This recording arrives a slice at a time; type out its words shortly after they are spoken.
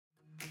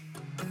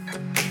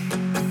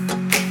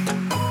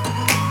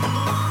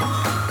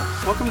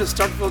Welcome to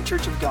Starkville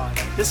Church of God.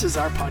 This is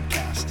our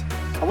podcast.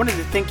 I wanted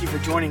to thank you for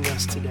joining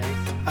us today.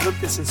 I hope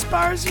this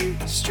inspires you,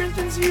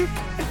 strengthens you,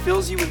 and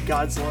fills you with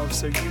God's love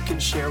so you can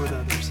share with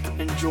others.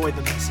 Enjoy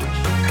the message.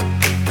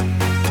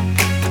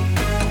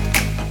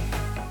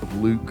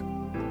 Luke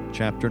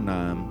chapter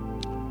 9,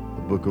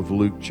 the book of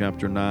Luke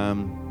chapter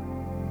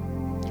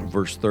 9,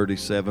 verse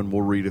 37.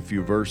 We'll read a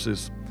few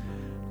verses.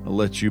 I'll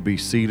let you be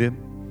seated.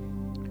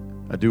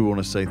 I do want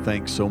to say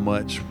thanks so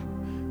much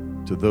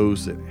to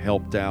those that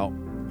helped out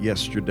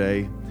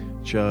yesterday,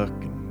 Chuck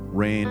and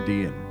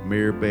Randy and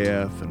Mary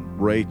Beth and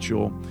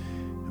Rachel.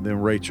 And then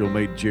Rachel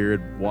made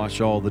Jared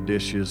wash all the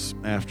dishes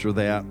after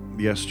that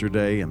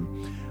yesterday.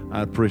 And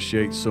I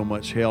appreciate so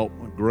much help.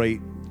 A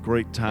great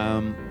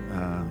time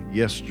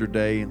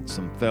yesterday and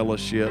some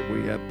fellowship.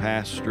 We had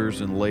pastors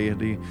and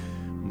laity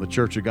from the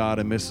Church of God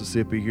in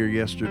Mississippi here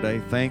yesterday.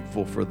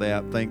 Thankful for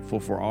that.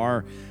 Thankful for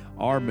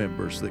our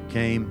members that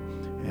came.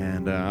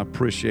 And I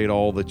appreciate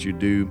all that you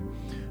do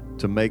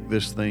to make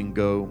this thing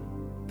go.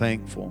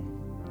 Thankful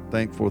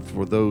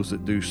for those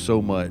that do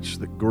so much,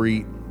 that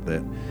greet,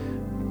 that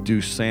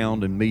do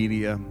sound and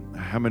media.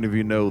 How many of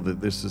you know that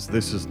this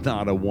is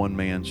not a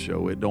one-man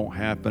show? It don't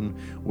happen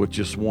with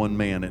just one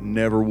man. It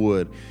never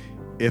would.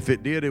 If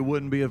it did, it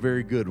wouldn't be a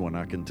very good one,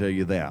 I can tell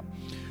you that.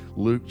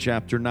 Luke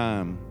chapter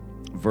 9,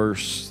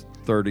 verse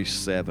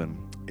 37.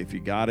 If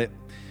you got it,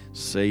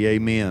 say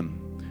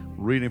amen.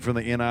 Reading from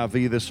the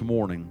NIV this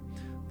morning.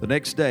 The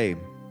next day,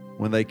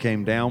 when they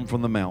came down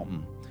from the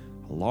mountain,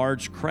 a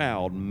large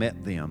crowd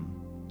met them.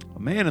 A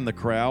man in the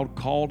crowd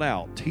called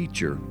out,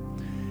 "Teacher,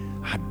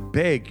 I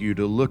beg you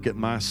to look at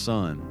my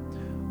son,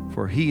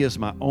 for he is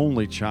my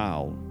only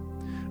child.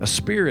 A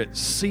spirit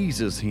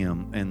seizes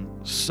him and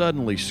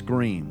suddenly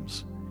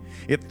screams.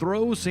 It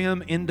throws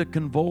him into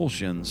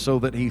convulsions so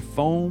that he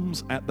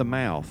foams at the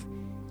mouth.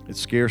 It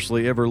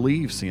scarcely ever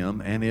leaves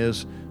him and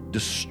is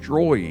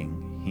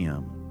destroying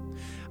him.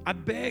 I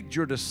begged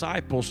your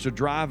disciples to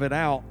drive it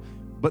out,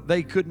 but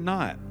they could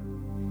not."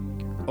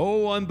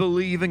 "O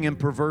unbelieving and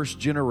perverse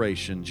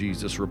generation,"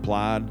 Jesus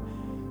replied,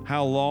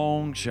 "how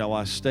long shall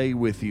I stay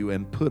with you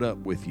and put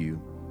up with you?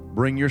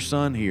 Bring your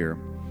son here."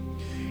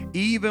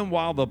 Even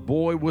while the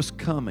boy was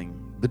coming,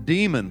 the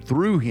demon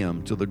threw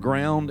him to the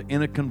ground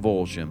in a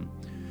convulsion.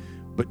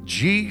 But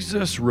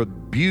Jesus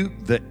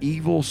rebuked the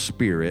evil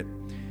spirit,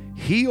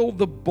 healed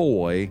the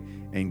boy,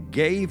 and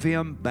gave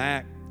him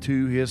back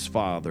to his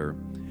father.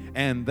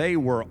 And they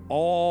were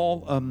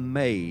all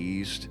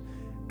amazed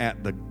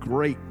at the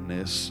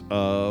greatness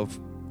of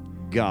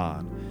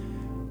God.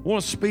 I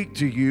want to speak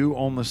to you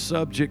on the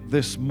subject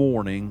this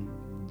morning.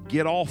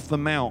 Get off the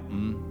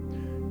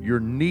mountain. You're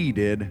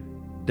needed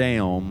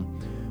down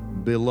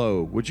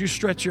below. Would you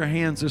stretch your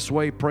hands this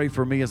way? Pray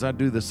for me as I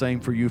do the same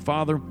for you.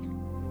 Father,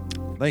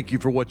 thank you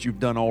for what you've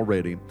done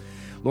already.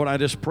 Lord, I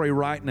just pray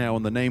right now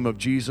in the name of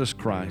Jesus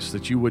Christ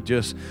that you would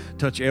just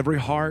touch every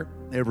heart,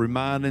 every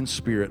mind and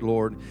spirit,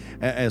 Lord,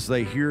 as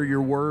they hear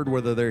your word,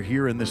 whether they're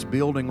here in this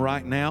building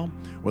right now,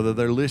 whether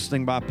they're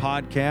listening by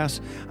podcast.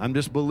 I'm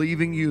just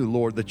believing you,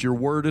 Lord, that your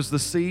word is the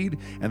seed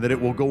and that it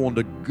will go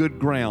onto good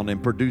ground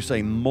and produce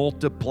a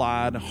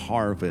multiplied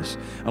harvest.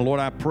 And Lord,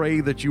 I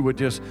pray that you would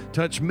just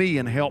touch me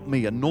and help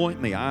me,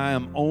 anoint me. I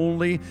am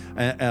only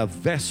a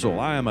vessel.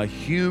 I am a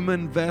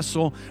human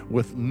vessel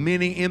with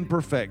many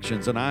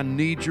imperfections, and I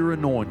need your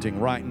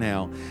anointing right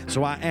now.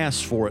 So I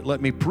ask for it.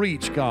 Let me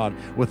preach, God,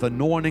 with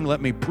anointing.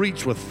 Let me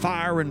preach with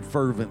fire and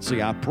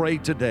fervency. I pray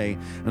today.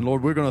 And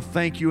Lord, we're going to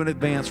thank you in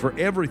advance for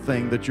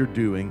everything that you're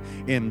doing.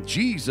 In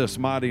Jesus'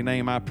 mighty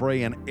name I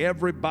pray. And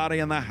everybody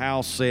in the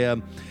house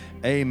said,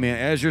 amen.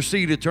 As you're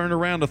seated, turn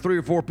around to 3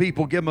 or 4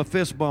 people, give them a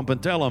fist bump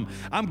and tell them,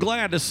 I'm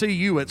glad to see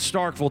you at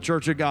Starkville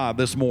Church of God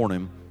this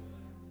morning.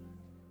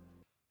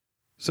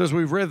 So as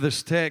we've read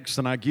this text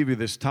and I give you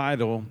this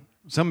title,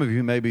 some of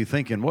you may be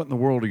thinking, what in the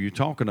world are you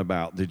talking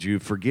about? Did you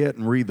forget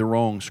and read the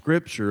wrong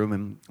scripture?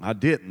 And I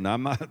didn't.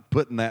 I'm not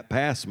putting that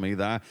past me.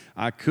 That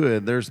I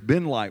could. There's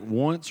been like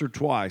once or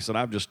twice that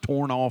I've just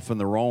torn off in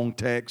the wrong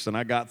text, and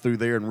I got through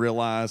there and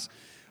realized,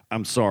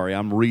 I'm sorry,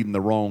 I'm reading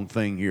the wrong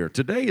thing here.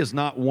 Today is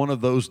not one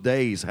of those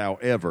days,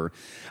 however.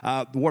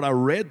 What I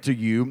read to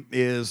you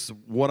is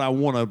what I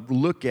want to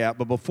look at,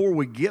 but before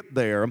we get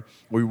there,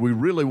 we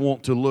really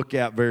want to look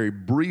at very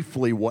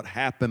briefly what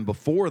happened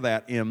before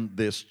that in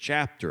this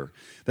chapter.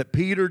 That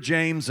Peter,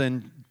 James,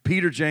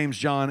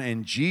 John,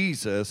 and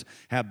Jesus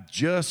have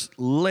just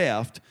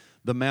left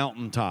the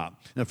mountaintop.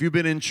 Now, if you've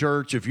been in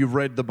church, if you've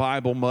read the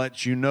Bible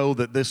much, you know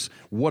that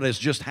what has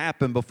just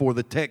happened before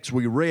the text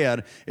we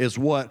read is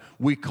what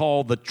we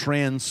call the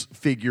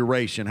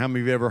transfiguration. How many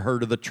of you ever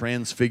heard of the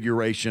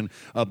transfiguration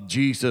of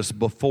Jesus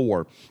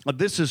before?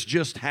 This has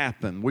just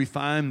happened. We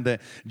find that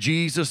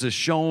Jesus is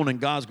shown in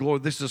God's glory.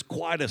 This is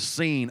quite a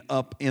scene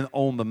up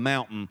on the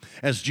mountain.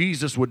 As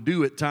Jesus would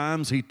do at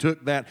times, he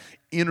took that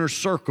inner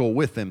circle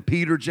with him.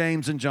 Peter,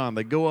 James, and John,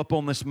 they go up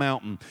on this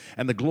mountain,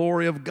 and the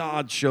glory of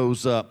God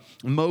shows up.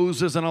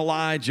 Moses and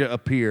Elijah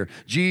appear.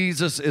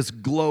 Jesus is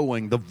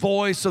glowing. The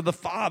voice of the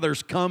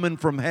Father's coming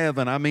from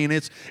heaven. I mean,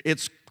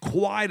 it's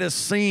quite a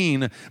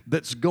scene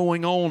that's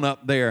going on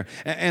up there.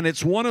 And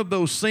it's one of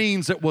those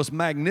scenes that was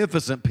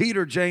magnificent.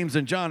 Peter, James,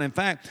 and John, in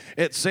fact,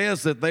 it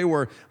says that they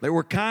were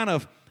kind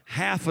of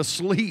half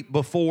asleep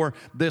before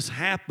this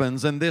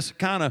happens, and this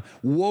kind of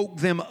woke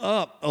them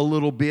up a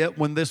little bit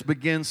when this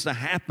begins to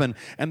happen,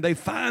 and they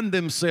find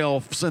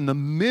themselves in the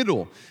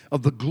middle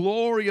of the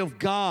glory of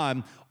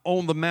God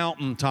on the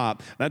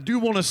mountaintop. And I do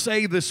want to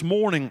say this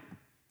morning,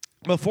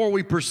 before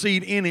we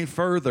proceed any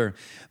further,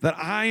 that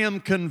I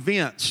am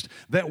convinced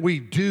that we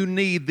do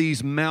need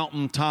these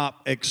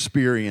mountaintop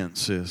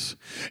experiences.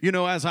 You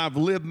know, as I've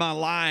lived my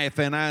life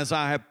and as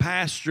I have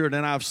pastored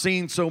and I've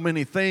seen so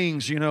many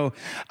things, you know,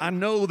 I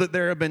know that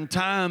there have been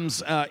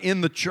times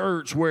in the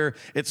church where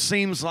it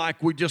seems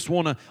like we just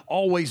want to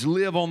always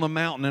live on the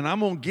mountain, and I'm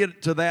going to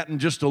get to that in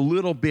just a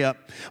little bit.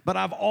 But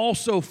I've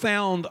also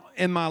found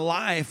in my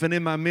life and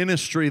in my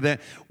ministry that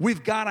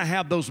we've got to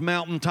have those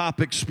mountaintop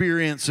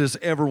experiences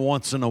every once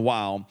in a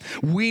while.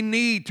 We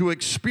need to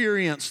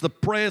experience the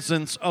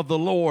presence of the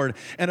Lord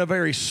in a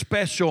very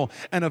special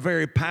and a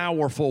very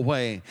powerful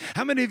way.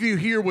 How many of you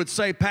here would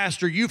say,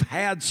 Pastor, you've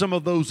had some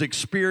of those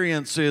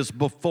experiences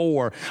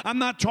before? I'm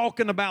not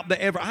talking about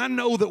I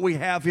know that we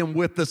have Him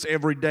with us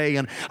every day,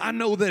 and I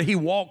know that He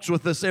walks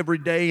with us every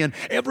day, and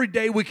every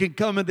day we can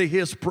come into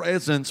His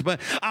presence.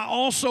 But I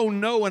also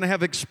know and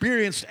have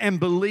experienced and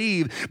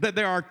believe that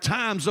there are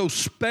times, those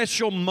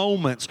special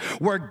moments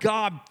where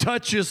God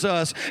touches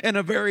us in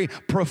a very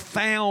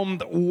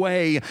profound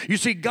way. You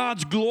see,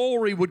 God's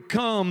glory would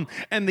come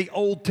in the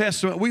Old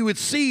Testament. We would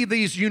see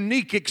these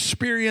unique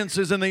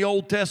experiences in the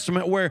Old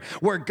Testament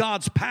where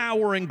God's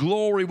power and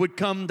glory would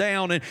come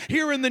down. And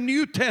here in the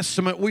New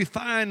Testament, we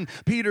find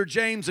Peter,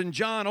 James, and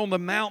John on the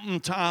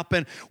mountaintop,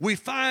 and we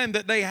find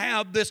that they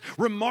have this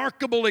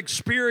remarkable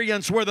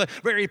experience where the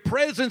very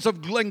presence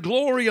of and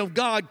glory of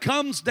God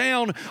comes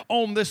down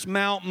on this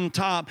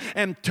mountaintop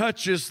and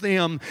touches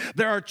them.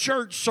 There are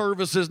church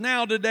services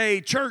now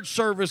today, church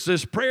services,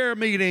 prayer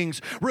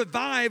meetings,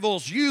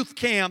 revivals, youth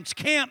camps,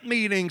 camp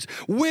meetings,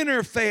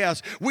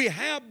 Winterfest. We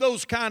have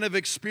those kind of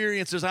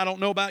experiences. I don't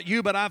know about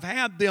you, but I've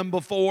had them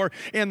before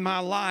in my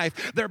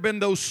life. There have been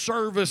those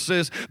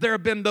services. There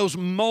have been those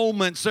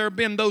moments. There have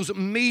been those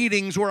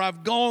meetings where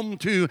I've gone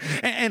to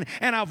and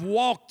I've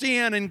walked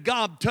in and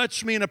God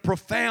touched me in a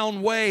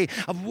profound way.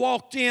 I've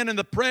walked in and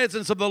the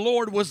presence of the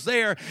Lord was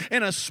there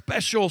in a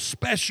special,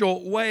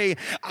 special way.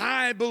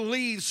 I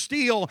believe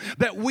still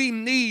that we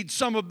need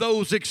some of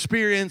those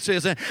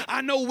experiences. And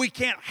I know we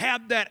can't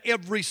have that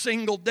every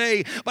single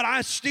day, but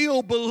I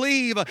still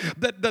believe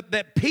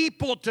that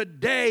people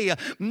today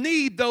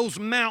need those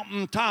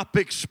mountaintop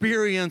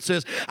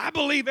experiences. I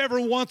believe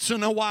every once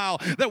in a while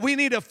that we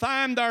need to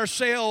find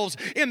ourselves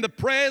in the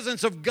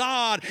presence of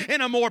God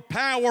in a more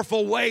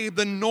powerful way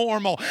than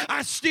normal.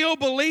 I still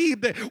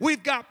believe that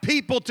we've got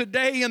people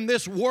today in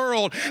this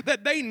world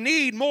that they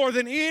need more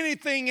than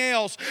anything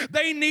else.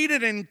 They need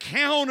an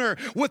encounter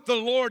with the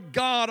Lord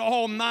God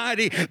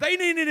Almighty. They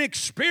need an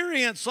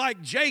experience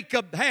like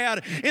Jacob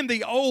had in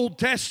the Old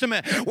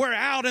Testament, where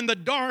out in the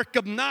dark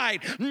of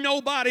night,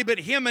 nobody but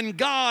him and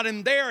God,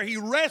 and there he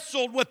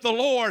wrestled with the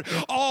Lord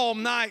all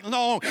night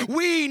long.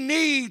 We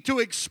need to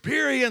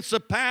experience the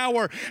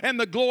power and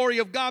the glory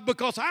of God,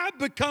 because I've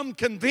become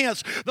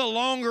convinced the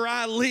longer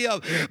I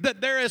live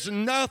that there is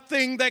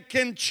nothing that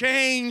can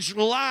change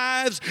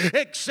lives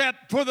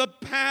except for the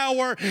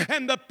power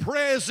and the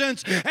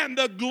presence and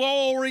the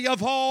glory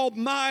of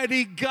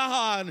Almighty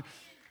God.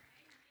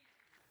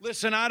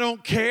 Listen, I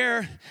don't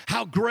care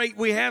how great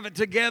we have it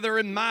together,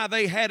 and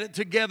they had it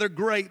together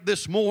great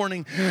this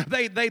morning.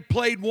 They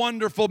played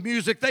wonderful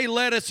music. They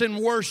led us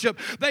in worship.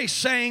 They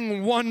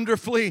sang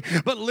wonderfully.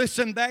 But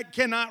listen, that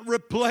cannot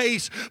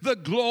replace the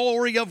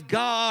glory of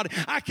God.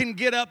 I can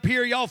get up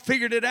here. Y'all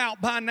figured it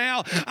out by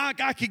now.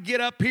 I could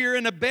get up here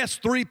in the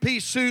best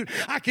three-piece suit.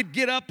 I could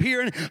get up here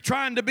and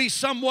trying to be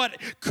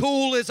somewhat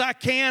cool as I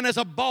can as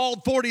a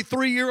bald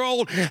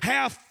 43-year-old,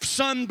 half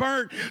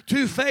sunburnt,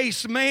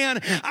 two-faced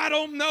man. I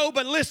don't know,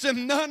 but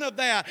listen, none of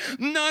that,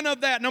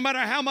 no matter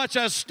how much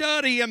I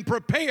study and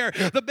prepare,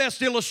 the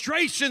best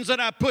illustrations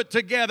that I put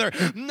together,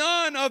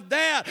 none of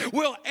that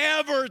will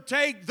ever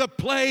take the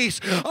place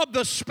of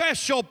the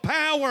special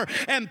power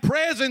and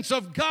presence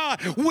of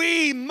God.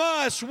 We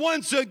must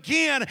once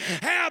again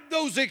have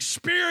those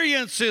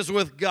experiences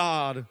with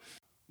God.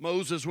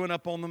 Moses went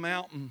up on the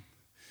mountain.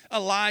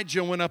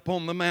 Elijah went up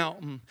on the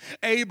mountain.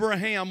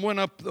 Abraham went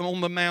up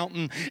on the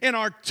mountain. In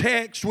our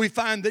text, we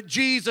find that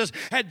Jesus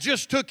had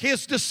just took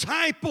his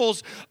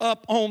disciples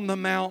up on the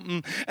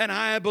mountain. And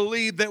I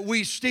believe that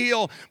we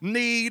still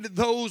need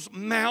those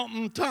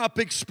mountaintop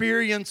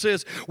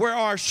experiences where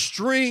our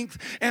strength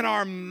and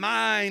our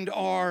mind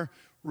are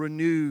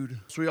renewed.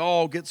 So we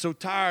all get so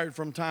tired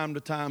from time to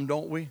time,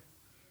 don't we?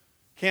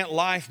 Can't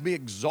life be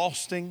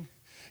exhausting?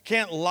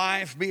 Can't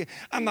life be...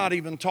 I'm not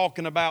even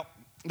talking about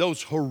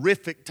those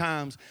horrific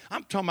times.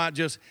 I'm talking about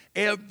just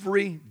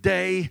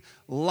everyday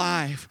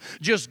life,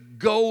 just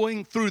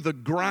going through the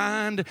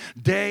grind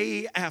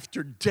day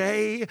after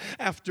day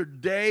after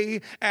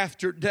day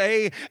after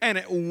day, and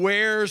it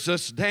wears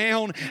us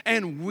down,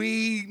 and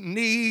we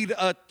need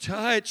a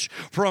touch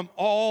from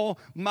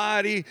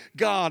Almighty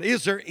God.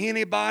 Is there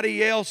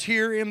anybody else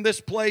here in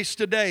this place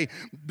today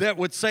that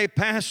would say,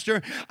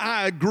 Pastor,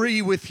 I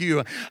agree with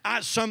you.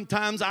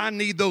 Sometimes I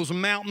need those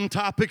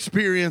mountaintop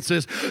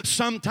experiences.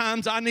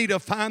 Sometimes I need to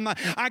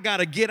I got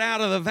to get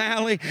out of the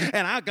valley,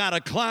 and I got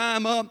to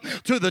climb up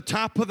to the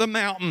top of the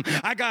mountain.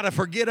 I got to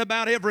forget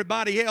about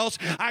everybody else.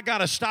 I got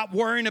to stop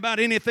worrying about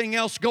anything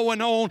else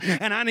going on,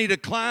 and I need to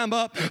climb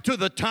up to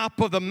the top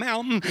of the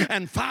mountain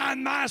and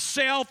find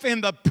myself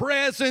in the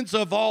presence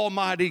of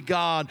Almighty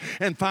God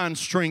and find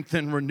strength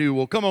and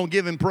renewal. Come on,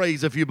 give Him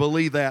praise if you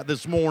believe that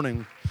this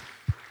morning.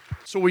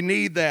 So we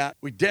need that.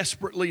 We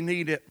desperately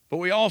need it. But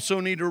we also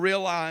need to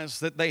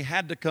realize that they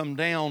had to come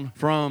down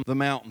from the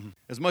mountain.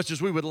 As much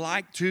as we would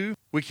like to,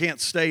 we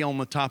can't stay on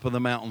the top of the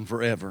mountain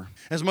forever.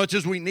 As much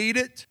as we need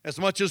it, as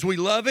much as we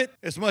love it,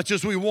 as much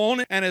as we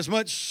want it,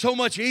 and so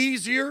much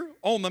easier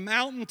on the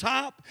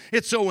mountaintop.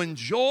 It's so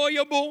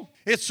enjoyable.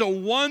 It's so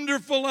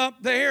wonderful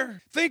up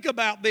there. Think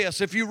about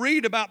this. If you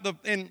read about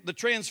in the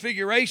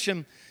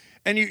Transfiguration,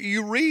 and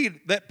you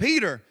read that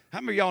Peter, how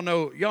many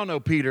of y'all know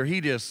Peter?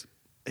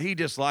 He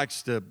just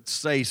likes to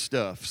say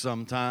stuff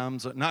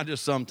sometimes, not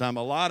just sometimes,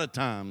 a lot of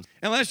times.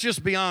 And let's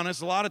just be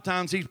honest, a lot of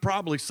times he's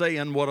probably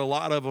saying what a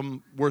lot of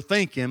them were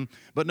thinking,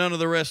 but none of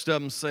the rest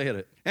of them said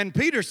it. And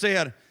Peter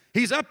said,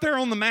 he's up there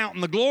on the mountain,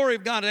 the glory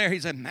of God there.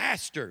 He said,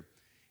 Master,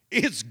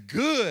 it's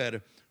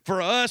good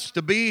for us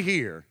to be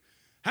here.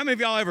 How many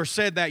of y'all ever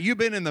said that? You've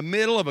been in the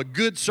middle of a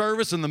good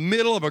service, in the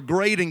middle of a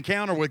great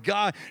encounter with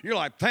God. You're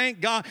like, thank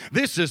God,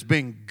 this has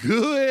been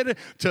good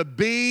to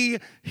be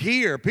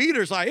here.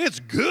 Peter's like,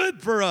 it's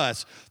good for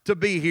us to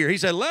be here. He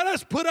said, let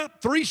us put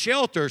up 3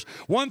 shelters,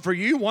 one for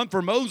you, one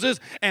for Moses,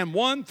 and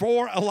one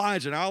for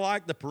Elijah. And I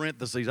like the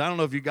parentheses. I don't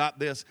know if you got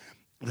this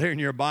there in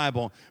your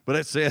Bible, but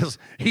it says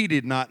he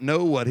did not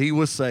know what he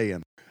was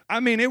saying. I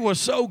mean, it was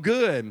so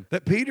good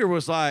that Peter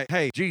was like,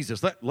 hey,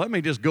 Jesus, let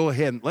me just go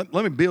ahead and let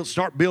me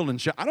start building.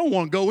 I don't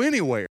want to go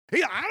anywhere.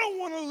 I don't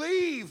want to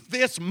leave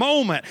this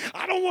moment.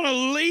 I don't want to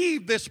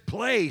leave this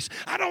place.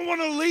 I don't want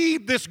to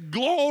leave this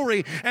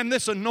glory and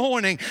this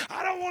anointing.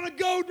 I don't want to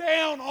go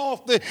down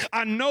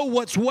I know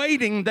what's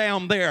waiting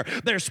down there.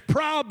 There's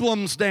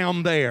problems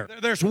down there.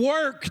 There's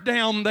work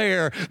down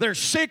there. There's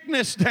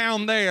sickness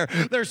down there.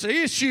 There's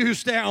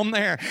issues down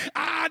there.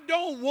 I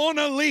don't want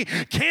to leave.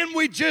 Can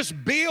we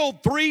just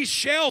build 3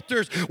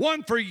 shelters,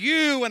 one for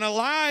you and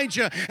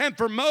Elijah and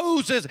for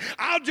Moses?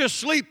 I'll just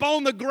sleep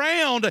on the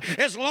ground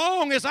as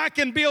long as I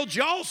can build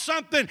y'all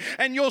something,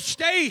 and you'll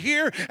stay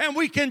here, and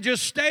we can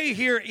just stay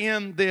here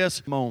in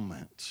this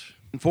moment.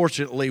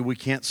 Unfortunately, we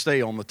can't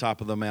stay on the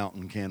top of the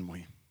mountain, can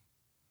we?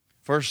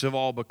 First of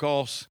all,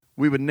 because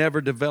we would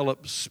never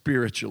develop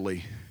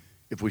spiritually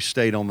if we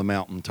stayed on the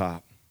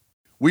mountaintop.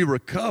 We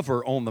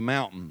recover on the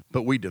mountain,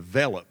 but we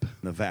develop in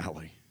the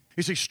valley.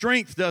 You see,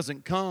 strength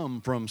doesn't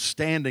come from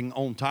standing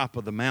on top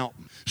of the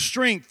mountain.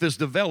 Strength is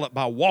developed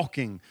by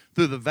walking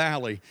through the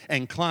valley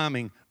and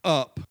climbing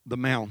up the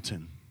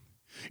mountain.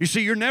 You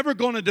see, you're never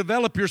going to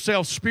develop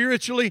yourself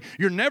spiritually.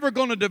 You're never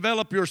going to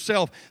develop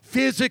yourself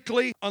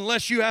physically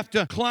unless you have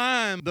to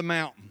climb the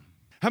mountain.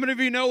 How many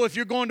of you know if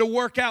you're going to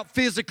work out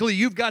physically,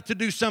 you've got to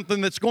do something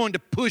that's going to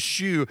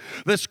push you,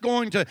 that's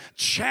going to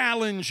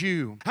challenge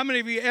you? How many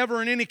of you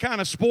ever in any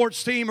kind of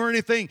sports team or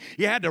anything,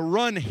 you had to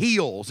run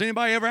heels?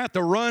 Anybody ever had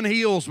to run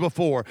heels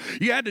before?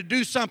 You had to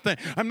do something.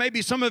 Or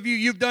maybe some of you,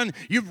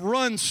 you've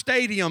run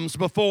stadiums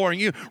before, and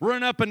you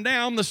run up and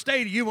down the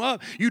stadium.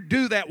 You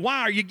do that.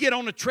 Why? Or you get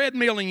on a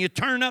treadmill and you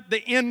turn up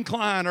the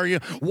incline, or you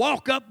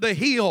walk up the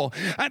hill.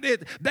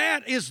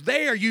 That is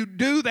there. You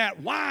do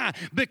that. Why?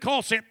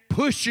 Because it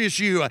pushes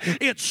you,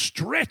 it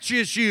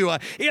stretches you,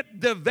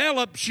 it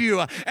develops you.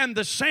 And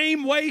the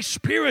same way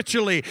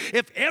spiritually,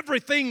 if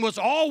everything was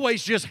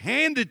always just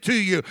handed to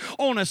you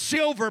on a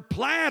silver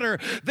platter,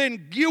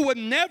 then you would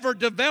never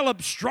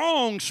develop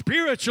strong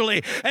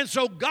spiritually. And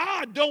so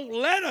God don't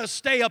let us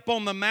stay up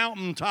on the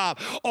mountaintop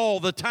all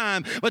the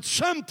time, but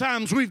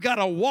sometimes we've got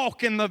to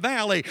walk in the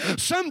valley.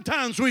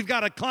 Sometimes we've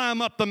got to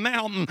climb up the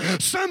mountain.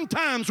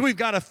 Sometimes we've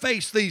got to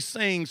face these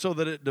things so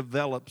that it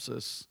develops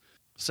us.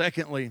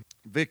 Secondly,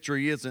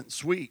 victory isn't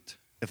sweet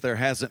if there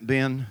hasn't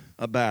been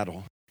a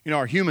battle. You know,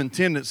 our human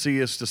tendency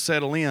is to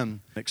settle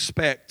in,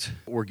 expect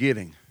what we're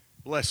getting.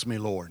 Bless me,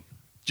 Lord.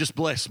 Just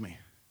bless me.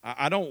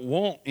 I don't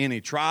want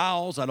any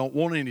trials. I don't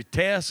want any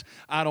tests.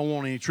 I don't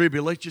want any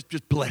tribulations.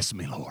 Just bless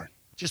me, Lord.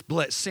 Just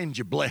send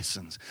your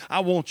blessings. I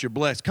want your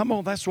blessing. Come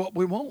on, that's what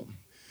we want.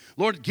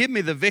 Lord, give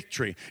me the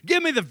victory.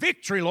 Give me the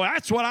victory, Lord.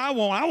 That's what I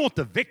want. I want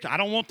the victory. I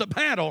don't want the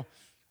battle.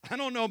 I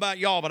don't know about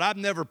y'all, but I've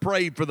never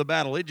prayed for the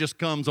battle. It just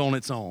comes on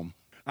its own.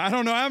 I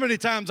don't know how many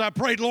times I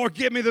prayed, Lord,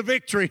 give me the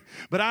victory,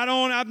 but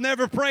I've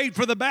never prayed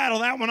for the battle.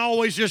 That one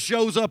always just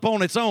shows up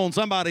on its own.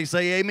 Somebody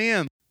say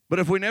amen. But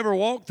if we never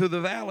walked through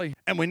the valley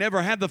and we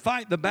never had to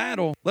fight the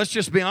battle, let's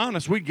just be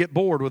honest, we'd get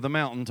bored with the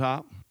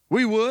mountaintop.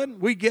 We would.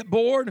 We'd get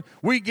bored.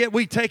 We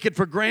take it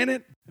for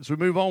granted. As we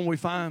move on, we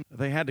find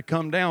they had to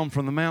come down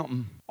from the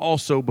mountain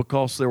also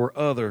because there were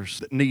others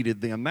that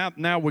needed them.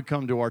 Now we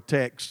come to our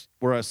text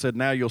where I said,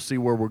 now you'll see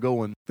where we're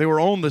going. They were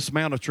on this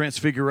Mount of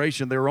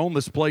Transfiguration. They were on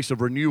this place of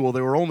renewal.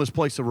 They were on this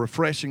place of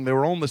refreshing. They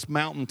were on this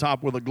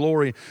mountaintop where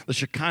the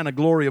Shekinah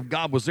glory of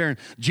God was there. And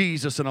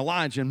Jesus and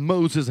Elijah and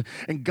Moses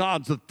and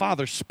God the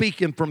Father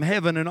speaking from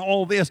heaven and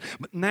all this.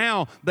 But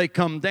now they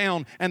come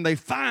down and they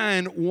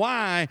find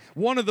why,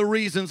 one of the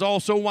reasons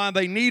also why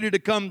they needed to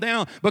come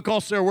down,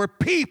 because there were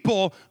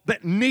people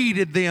that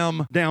needed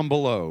them down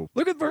below.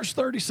 Look at verse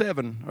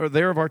 37, or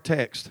there of our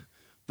text.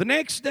 The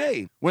next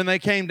day, when they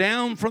came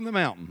down from the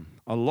mountain,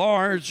 a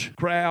large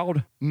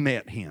crowd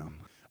met him.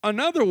 In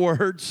other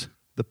words,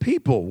 the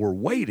people were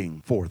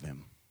waiting for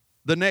them.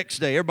 The next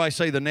day, everybody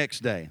say the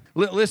next day.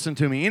 Listen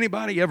to me.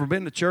 Anybody ever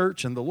been to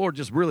church and the Lord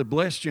just really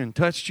blessed you and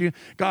touched you?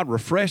 God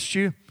refreshed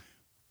you.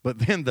 But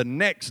then the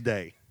next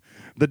day,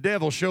 the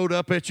devil showed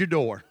up at your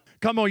door.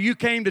 Come on, you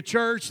came to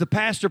church, the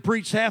pastor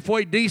preached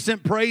halfway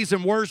decent, praise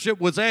and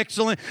worship was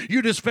excellent.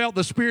 You just felt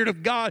the Spirit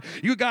of God.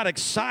 You got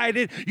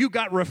excited, you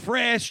got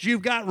refreshed, you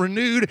got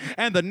renewed,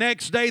 and the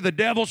next day the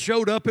devil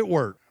showed up at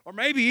work. Or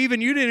maybe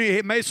even you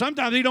didn't,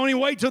 sometimes you don't even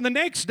wait till the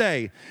next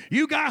day.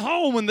 You got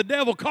home when the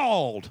devil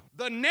called.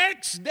 The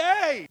next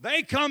day,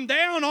 they come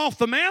down off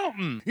the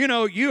mountain. You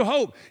know, you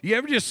hope. You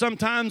ever just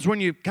sometimes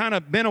when you kind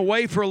of been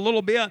away for a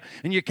little bit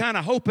and you're kind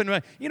of hoping,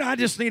 I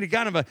just need a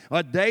kind of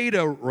a day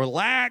to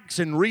relax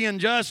and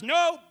readjust.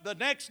 Nope, the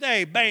next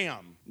day,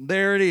 bam,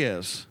 there it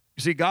is.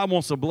 You see, God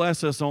wants to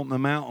bless us on the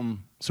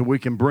mountain so we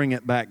can bring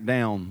it back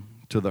down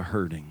to the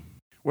hurting.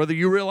 Whether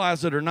you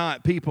realize it or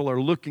not, people are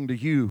looking to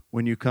you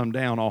when you come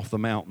down off the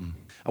mountain.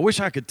 I wish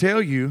I could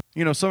tell you,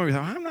 some of you say,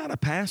 I'm not a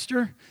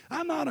pastor.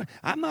 I'm not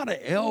an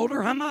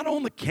elder. I'm not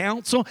on the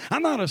council.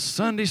 I'm not a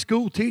Sunday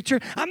school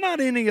teacher. I'm not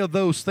any of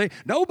those things.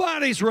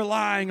 Nobody's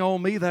relying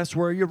on me. That's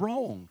where you're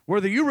wrong.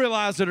 Whether you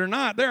realize it or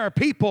not, there are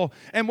people,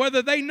 and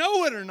whether they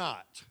know it or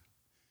not,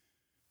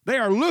 they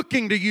are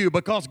looking to you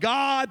because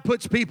God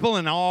puts people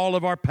in all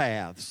of our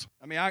paths.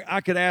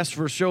 I could ask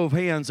for a show of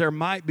hands. There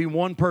might be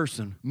one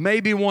person,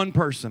 maybe one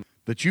person,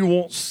 that you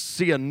won't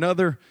see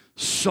another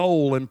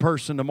soul in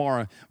person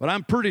tomorrow. But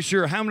I'm pretty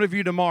sure how many of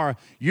you tomorrow,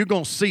 you're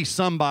going to see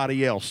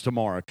somebody else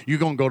tomorrow. You're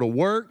going to go to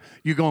work.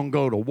 You're going to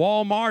go to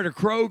Walmart or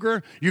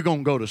Kroger. You're going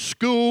to go to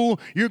school.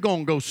 You're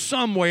going to go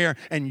somewhere,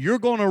 and you're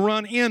going to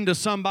run into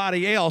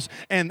somebody else.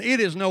 And it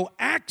is no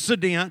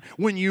accident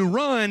when you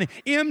run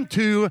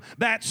into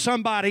that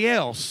somebody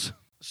else.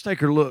 Let's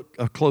take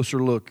a closer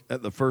look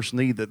at the first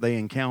need that they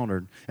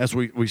encountered as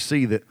we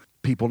see that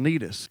people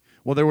need us.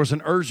 Well, there was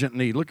an urgent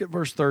need. Look at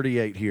verse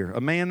 38 here. A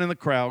man in the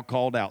crowd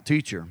called out,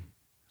 "Teacher,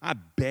 I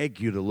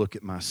beg you to look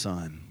at my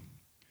son,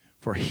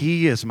 for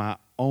he is my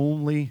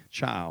only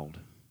child.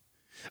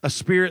 A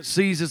spirit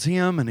seizes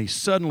him, and he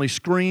suddenly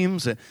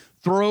screams and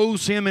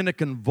throws him into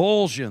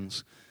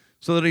convulsions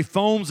so that he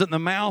foams at the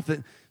mouth.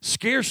 It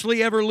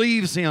scarcely ever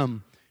leaves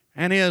him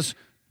and is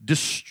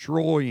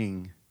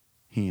destroying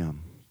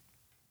him."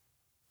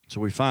 So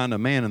we find a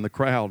man in the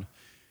crowd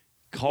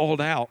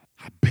called out,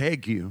 "I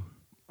beg you."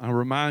 I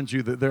remind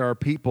you that there are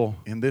people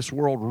in this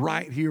world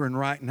right here and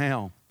right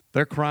now.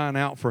 They're crying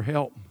out for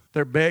help.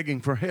 They're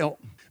begging for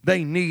help.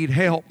 They need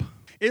help.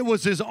 It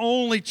was his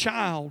only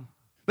child.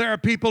 There are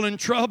people in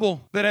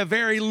trouble that have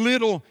very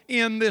little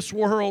in this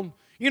world.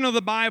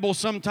 The Bible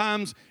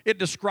sometimes it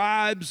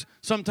describes,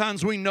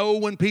 sometimes we know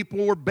when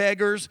people were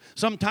beggars.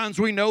 Sometimes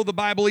we know the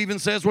Bible even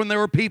says when there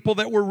were people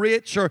that were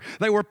rich or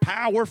they were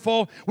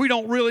powerful. We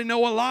don't really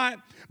know a lot.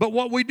 But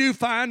what we do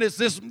find is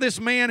this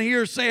man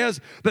here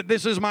says that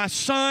this is my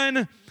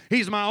son.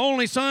 He's my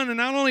only son. And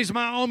not only is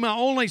my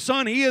only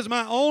son, he is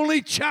my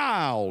only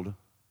child.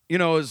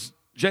 As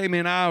Jamie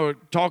and I were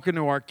talking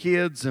to our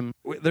kids, and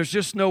there's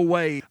just no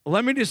way.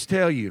 Let me just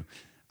tell you,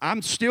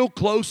 I'm still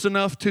close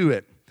enough to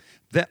it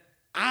that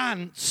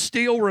I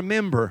still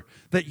remember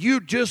that you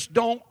just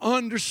don't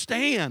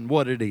understand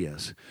what it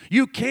is.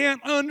 You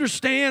can't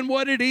understand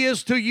what it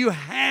is till you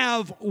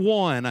have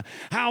one.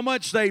 How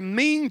much they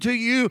mean to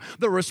you,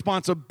 the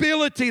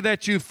responsibility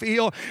that you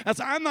feel.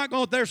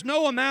 There's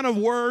no amount of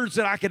words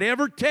that I could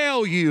ever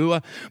tell you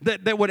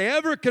that would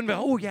ever convey,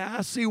 oh yeah,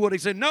 I see what he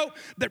said. No,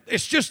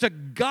 it's just a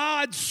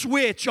God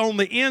switch on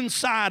the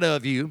inside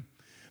of you.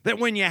 That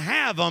when you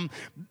have them,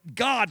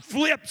 God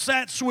flips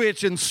that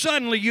switch and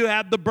suddenly you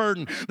have the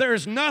burden. There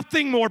is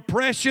nothing more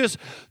precious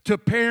to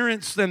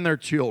parents than their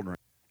children.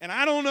 And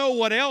I don't know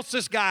what else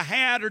this guy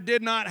had or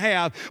did not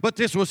have, but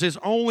this was his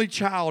only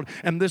child,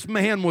 and this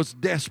man was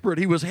desperate.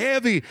 He was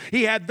heavy.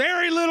 He had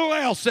very little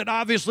else that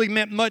obviously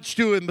meant much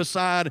to him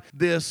beside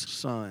this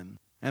son.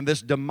 And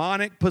this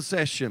demonic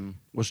possession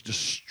was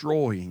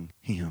destroying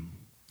him.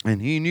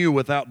 And he knew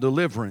without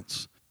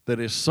deliverance that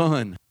his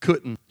son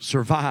couldn't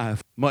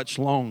survive much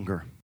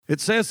longer. It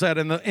says that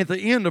at the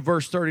end of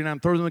verse 39,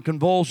 throws him in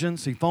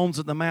convulsions, he foams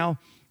at the mouth,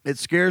 it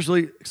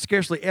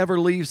scarcely ever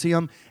leaves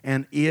him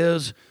and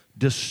is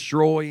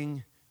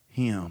destroying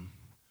him.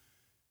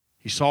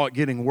 He saw it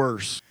getting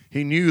worse.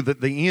 He knew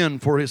that the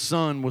end for his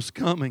son was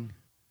coming.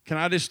 Can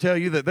I just tell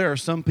you that there are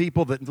some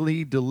people that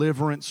need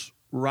deliverance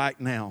right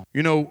now?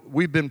 You know,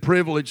 we've been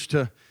privileged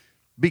to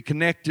be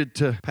connected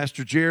to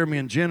Pastor Jeremy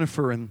and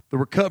Jennifer and the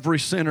Recovery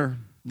Center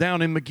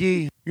down in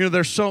McGee. You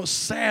know,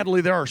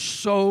 sadly, there are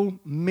so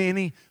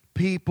many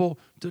people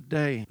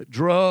today that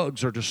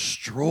drugs are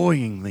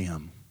destroying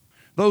them.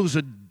 Those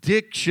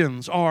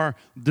addictions are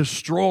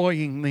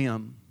destroying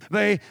them.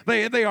 They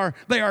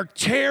are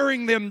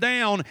tearing them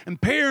down,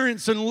 and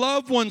parents and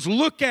loved ones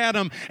look at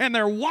them and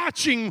they're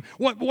watching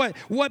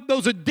what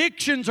those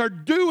addictions are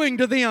doing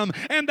to them,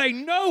 and they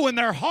know in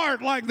their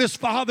heart, like this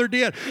father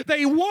did,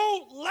 they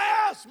won't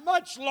last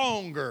much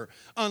longer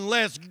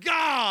unless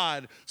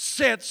God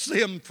sets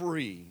them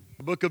free.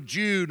 The book of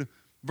Jude,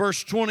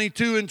 verse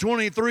 22 and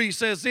 23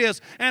 says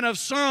this, "And of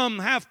some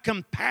have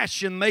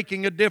compassion,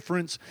 making a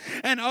difference,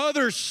 and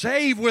others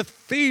save with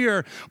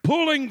fear,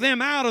 pulling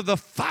them out of the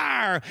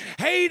fire,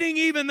 hating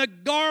even the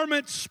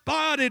garment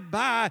spotted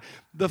by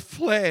the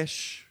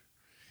flesh."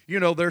 You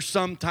know, there's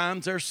some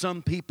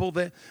people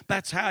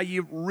that's how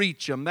you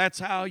reach them. That's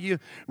how you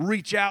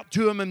reach out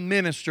to them and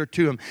minister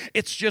to them.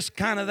 It's just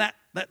kind of that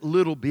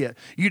little bit.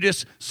 You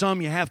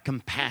have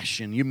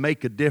compassion. You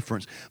make a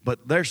difference.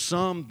 But there's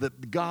some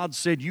that God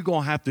said you're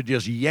going to have to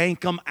just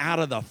yank them out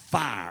of the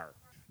fire.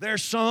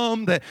 There's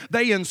some that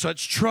they in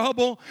such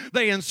trouble,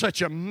 they in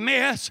such a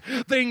mess,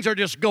 things are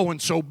just going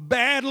so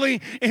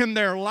badly in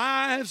their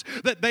lives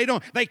that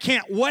they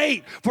can't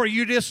wait for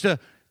you just to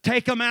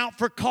take them out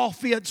for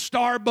coffee at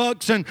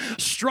Starbucks and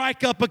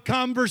strike up a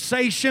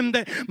conversation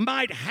that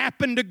might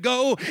happen to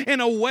go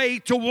in a way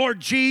toward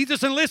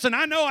Jesus. And listen,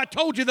 I know I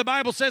told you the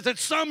Bible says that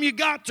some you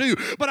got to,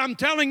 but I'm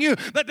telling you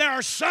that there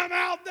are some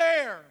out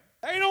there.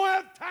 They don't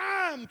have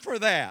time for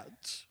that.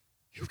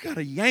 You've got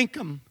to yank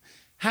them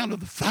out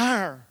of the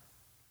fire.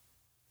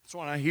 That's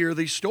when I hear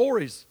these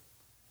stories.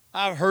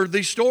 I've heard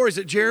these stories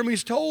that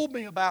Jeremy's told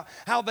me about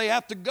how they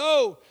have to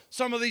go.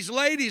 Some of these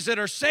ladies that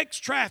are sex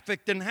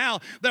trafficked and how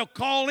they'll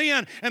call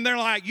in and they're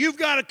like, "You've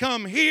got to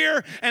come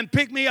here and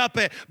pick me up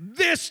at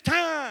this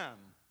time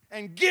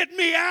and get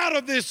me out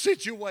of this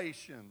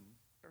situation."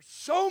 There's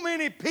so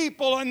many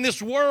people in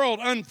this world,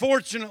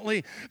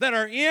 unfortunately, that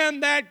are in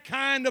that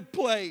kind of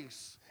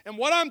place. And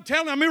what I'm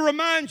telling you, let me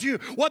remind you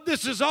what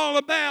this is all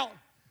about.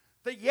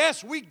 That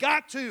yes, we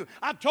got to.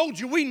 I've told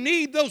you we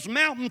need those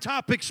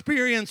mountaintop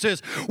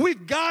experiences.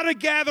 We've got to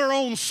gather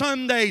on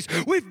Sundays.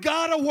 We've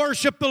got to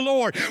worship the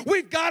Lord.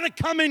 We've got to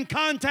come in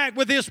contact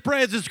with His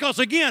presence because,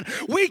 again,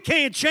 we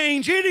can't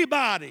change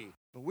anybody.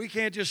 But we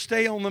can't just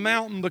stay on the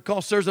mountain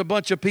because there's a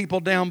bunch of people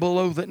down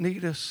below that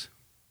need us.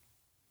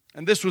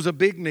 And this was a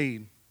big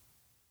need.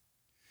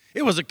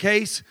 It was a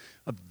case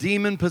of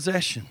demon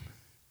possession.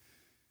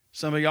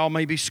 Some of y'all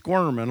may be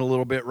squirming a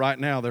little bit right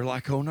now. They're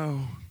like, "Oh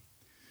no."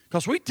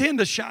 Because we tend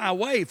to shy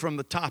away from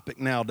the topic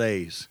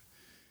nowadays.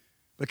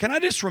 But can I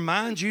just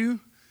remind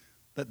you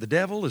that the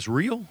devil is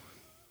real?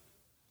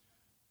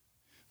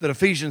 That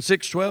Ephesians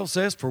 6:12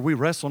 says, "For we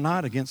wrestle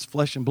not against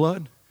flesh and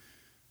blood,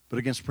 but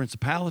against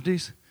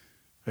principalities,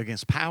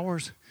 against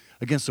powers,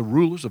 against the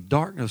rulers of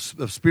darkness,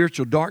 of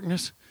spiritual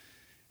darkness."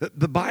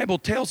 The Bible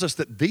tells us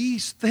that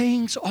these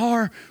things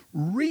are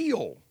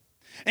real.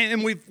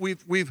 And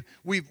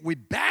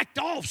we've backed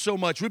off so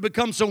much. We've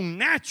become so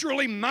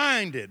naturally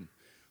minded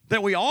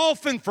that we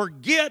often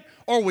forget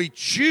or we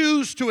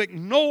choose to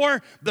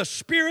ignore the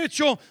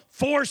spiritual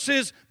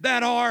forces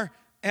that are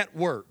at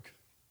work.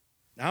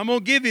 Now, I'm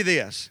going to give you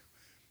this.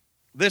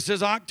 This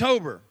is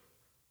October.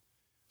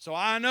 So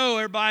I know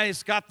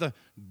everybody's got the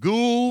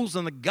ghouls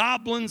and the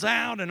goblins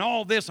out and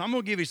all this. I'm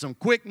going to give you some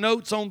quick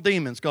notes on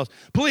demons because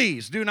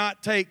please do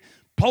not take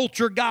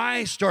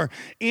Poltergeist or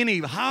any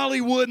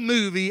Hollywood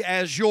movie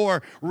as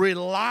your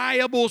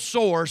reliable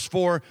source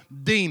for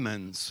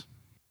demons.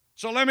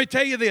 So let me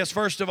tell you this,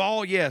 first of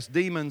all, yes,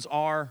 demons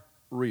are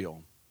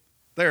real.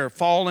 They're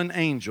fallen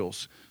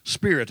angels,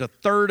 spirits, a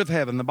third of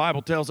heaven. The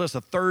Bible tells us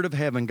a third of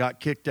heaven got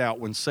kicked out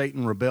when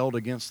Satan rebelled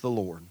against the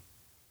Lord.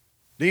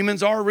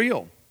 Demons are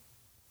real.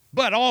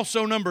 But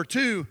also, number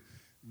two,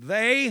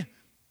 they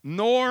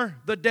nor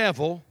the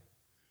devil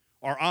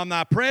are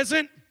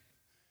omnipresent,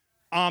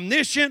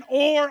 omniscient,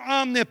 or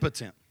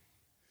omnipotent.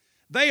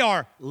 They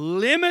are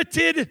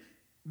limited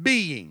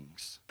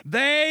beings.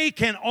 They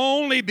can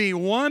only be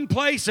one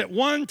place at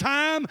one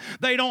time.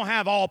 They don't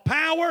have all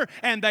power,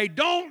 and they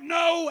don't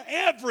know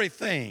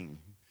everything.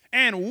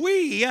 And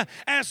we,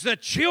 as the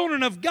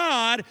children of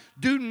God,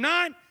 do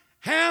not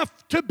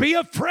have to be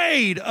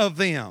afraid of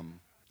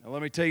them. Now,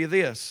 let me tell you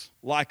this.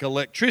 Like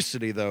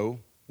electricity, though,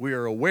 we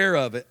are aware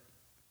of it,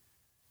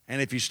 and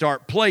if you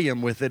start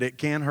playing with it, it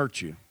can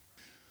hurt you.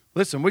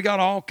 Listen, we got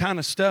all kind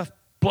of stuff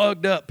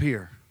plugged up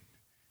here.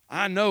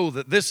 I know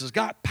that this has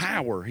got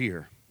power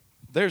here.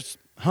 There's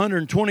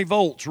 120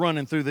 volts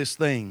running through this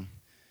thing.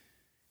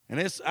 And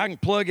I can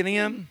plug it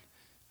in.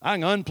 I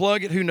can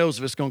unplug it. Who knows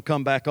if it's going to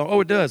come back on? Oh,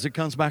 it does. It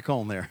comes back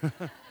on there.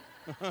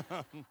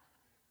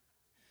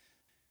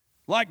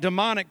 Like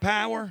demonic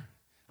power,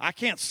 I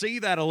can't see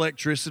that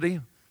electricity,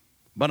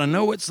 but I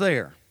know it's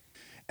there.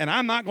 And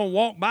I'm not going to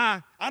walk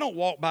by. I don't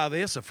walk by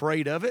this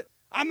afraid of it.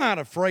 I'm not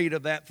afraid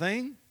of that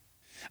thing.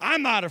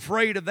 I'm not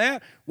afraid of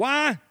that.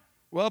 Why?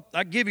 Well,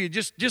 I'll give you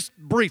just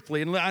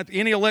briefly, and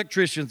any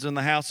electricians in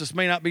the house, this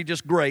may not be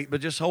just great,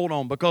 but just hold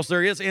on, because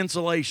there is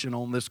insulation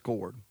on this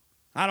cord.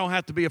 I don't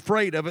have to be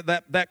afraid of it.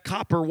 That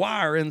copper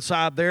wire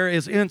inside there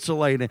is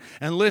insulated.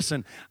 And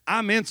listen,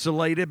 I'm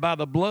insulated by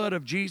the blood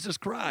of Jesus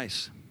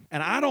Christ.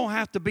 And I don't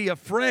have to be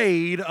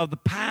afraid of the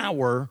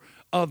power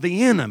of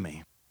the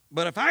enemy.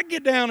 But if I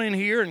get down in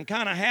here and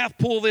kind of half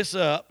pull this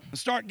up and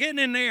start getting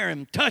in there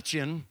and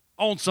touching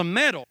on some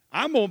metal,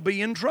 I'm going to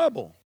be in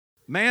trouble.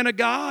 Man of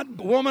God,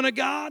 woman of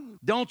God,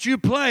 don't you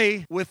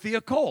play with the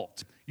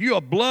occult. You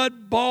a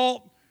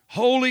blood-bought,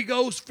 Holy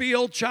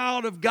Ghost-filled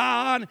child of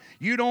God.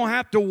 You don't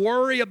have to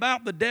worry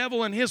about the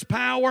devil and his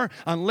power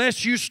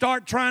unless you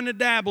start trying to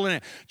dabble in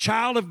it.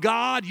 Child of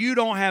God, you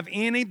don't have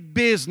any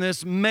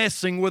business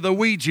messing with a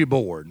Ouija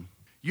board.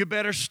 You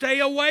better stay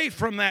away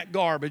from that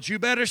garbage. You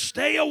better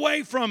stay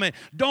away from it.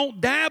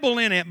 Don't dabble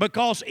in it,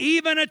 because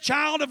even a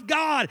child of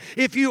God,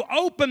 if you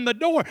open the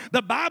door,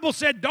 the Bible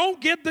said, don't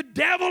give the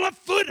devil a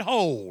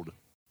foothold.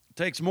 It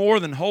takes more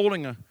than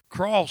holding a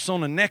cross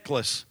on a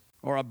necklace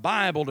or a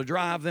Bible to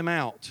drive them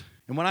out.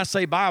 And when I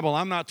say Bible,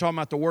 I'm not talking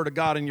about the Word of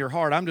God in your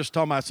heart. I'm just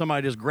talking about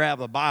somebody just grab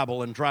a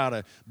Bible and try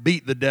to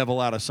beat the devil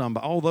out of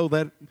somebody. Although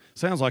that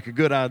sounds like a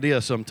good idea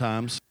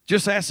sometimes.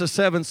 Just ask the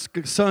 7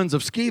 sons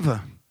of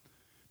Sceva.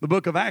 The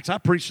book of Acts, I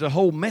preached a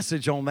whole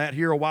message on that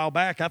here a while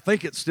back. I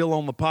think it's still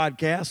on the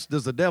podcast.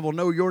 Does the devil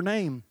know your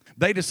name?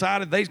 They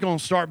decided they're going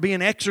to start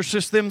being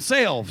exorcists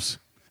themselves.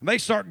 And they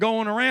start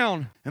going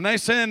around, and they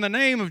say, in the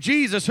name of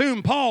Jesus,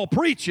 whom Paul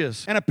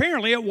preaches. And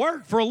apparently it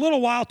worked for a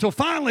little while, till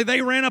finally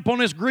they ran up on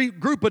this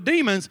group of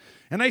demons,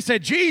 and they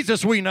said,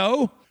 Jesus we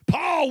know,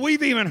 Paul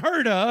we've even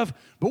heard of,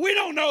 but we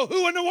don't know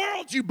who in the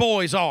world you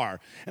boys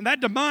are. And that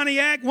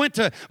demoniac went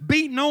to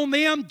beating on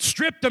them,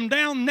 stripped them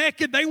down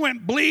naked. They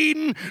went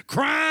bleeding,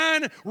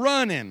 crying,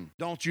 running.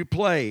 Don't you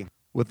play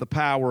with the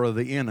power of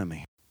the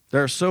enemy.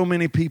 There are so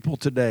many people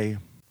today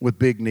with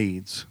big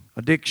needs,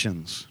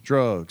 addictions,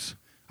 drugs,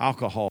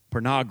 alcohol,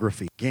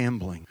 pornography,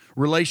 gambling,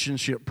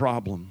 relationship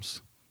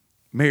problems,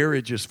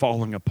 marriages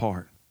falling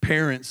apart,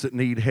 parents that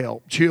need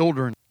help,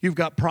 children. You've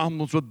got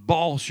problems with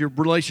boss, your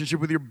relationship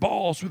with your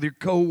boss, with your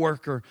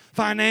coworker,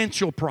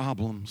 financial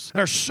problems.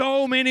 There are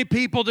so many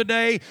people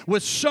today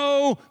with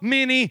so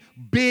many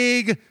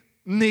big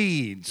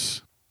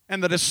needs.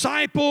 And the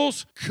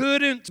disciples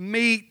couldn't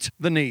meet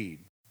the need.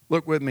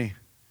 Look with me,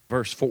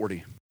 verse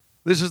 40.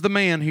 This is the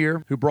man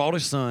here who brought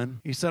his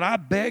son. He said, I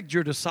begged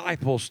your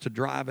disciples to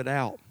drive it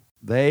out.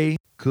 They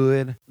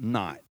could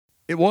not.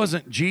 It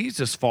wasn't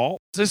Jesus' fault.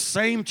 It's this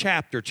same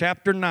chapter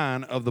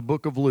 9 of the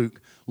book of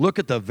Luke. Look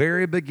at the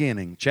very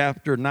beginning,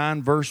 chapter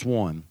 9, verse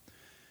 1.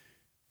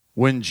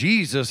 When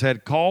Jesus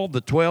had called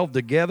the 12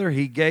 together,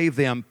 he gave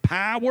them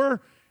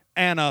power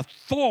and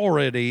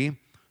authority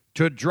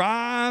to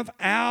drive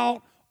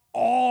out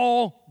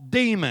all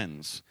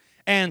demons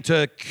and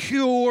to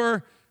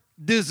cure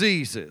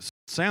diseases.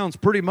 Sounds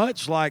pretty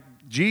much like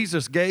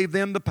Jesus gave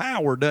them the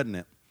power, doesn't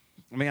it?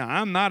 I mean,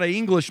 I'm not an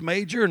English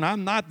major and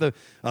I'm not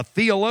a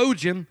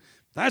theologian.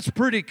 That's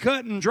pretty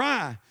cut and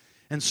dry.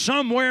 And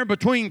somewhere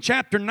between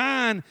chapter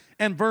 9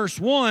 and verse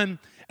 1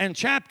 and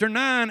chapter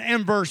 9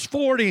 and verse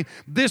 40,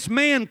 this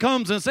man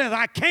comes and says,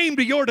 I came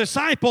to your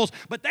disciples,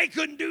 but they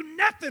couldn't do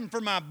nothing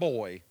for my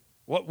boy.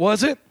 What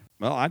was it?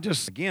 Well,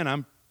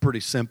 I'm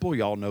pretty simple.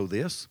 Y'all know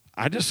this.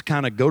 I just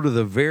kind of go to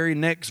the very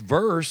next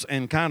verse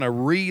and kind of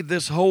read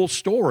this whole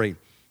story.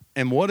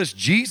 And what does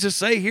Jesus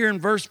say here in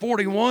verse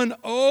 41?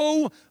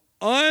 Oh,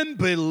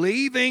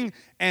 unbelieving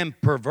and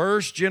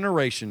perverse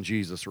generation,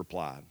 Jesus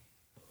replied.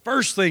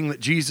 First thing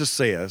that Jesus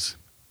says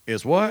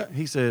is what?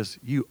 He says,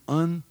 you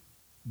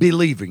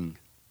unbelieving.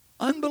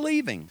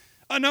 Unbelieving.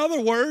 In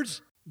other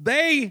words,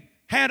 they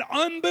had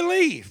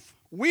unbelief.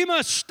 We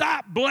must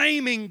stop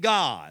blaming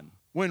God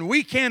when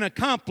we can't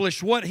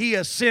accomplish what He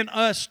has sent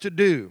us to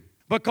do,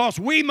 because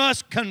we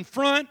must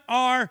confront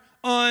our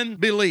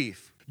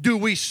unbelief. Do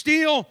we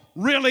still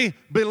really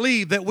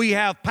believe that we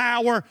have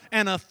power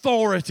and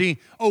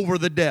authority over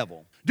the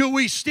devil? Do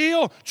we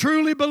still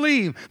truly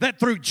believe that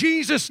through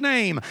Jesus'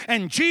 name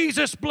and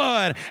Jesus'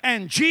 blood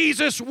and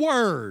Jesus'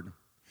 word,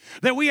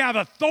 that we have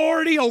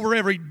authority over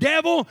every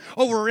devil,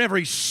 over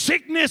every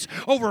sickness,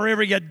 over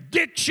every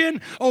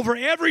addiction, over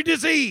every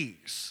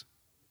disease?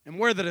 And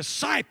where the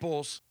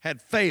disciples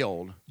had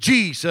failed,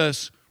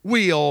 Jesus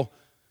will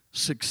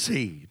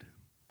succeed.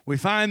 We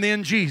find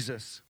then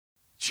Jesus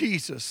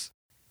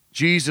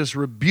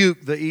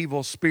rebuked the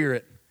evil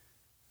spirit,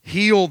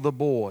 healed the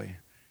boy,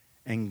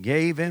 and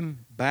gave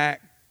him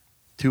back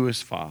to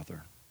his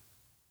father.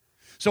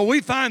 So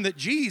we find that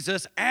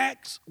Jesus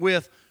acts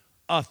with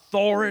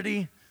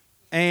authority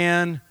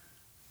and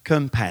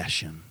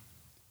compassion.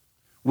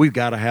 We've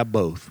got to have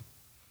both.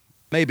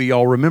 Maybe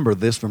y'all remember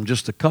this from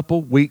just a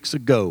couple weeks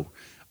ago.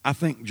 I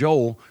think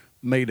Joel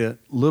made a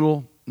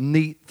little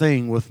neat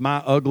thing with my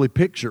ugly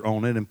picture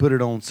on it and put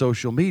it on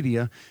social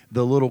media,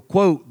 the little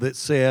quote that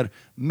said,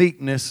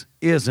 meekness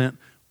isn't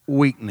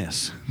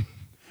weakness.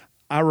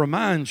 I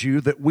remind you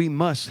that we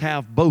must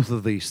have both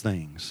of these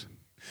things.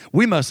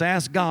 We must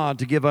ask God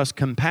to give us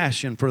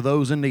compassion for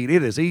those in need.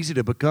 It is easy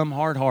to become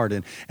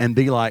hard-hearted and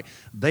be like,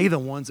 they the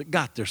ones that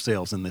got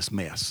themselves in this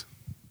mess.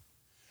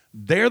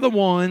 They're the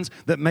ones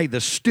that made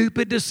the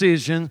stupid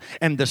decision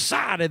and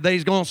decided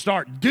they's going to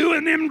start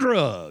doing them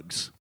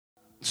drugs.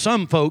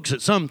 Some folks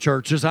at some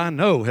churches I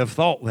know have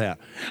thought that.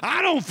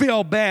 I don't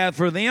feel bad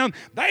for them.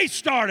 They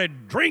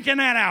started drinking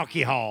that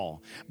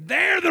alcohol.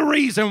 They're the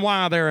reason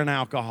why they're an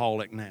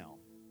alcoholic now.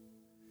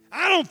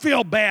 I don't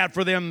feel bad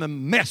for them, the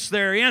mess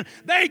they're in.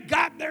 They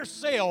got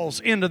themselves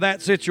into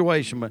that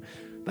situation, but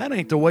that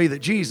ain't the way that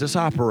Jesus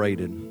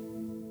operated.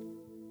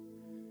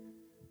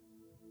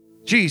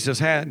 Jesus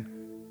had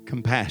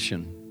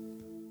compassion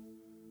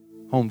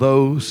on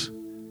those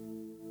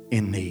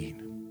in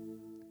need.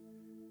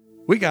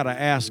 We got to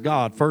ask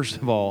God, first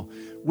of all,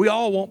 we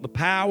all want the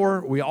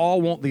power, we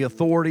all want the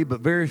authority,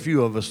 but very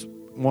few of us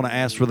want to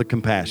ask for the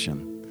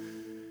compassion.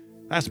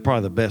 That's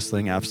probably the best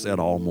thing I've said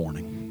all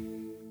morning.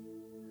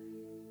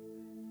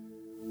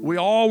 We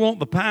all want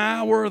the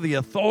power, the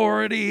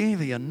authority,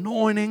 the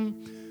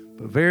anointing,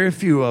 but very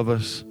few of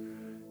us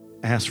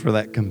ask for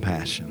that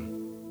compassion.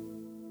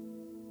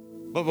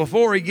 But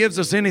before He gives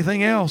us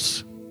anything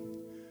else,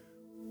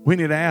 we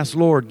need to ask,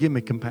 Lord, give me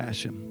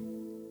compassion.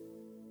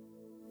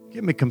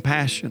 Give me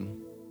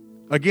compassion.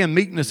 Again,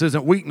 meekness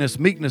isn't weakness.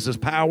 Meekness is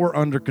power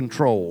under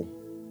control.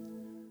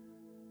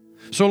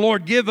 So,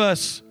 Lord, give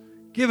us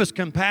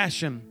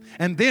compassion,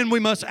 and then we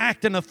must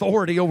act in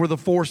authority over the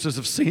forces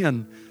of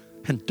sin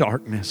and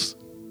darkness.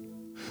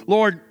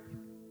 Lord,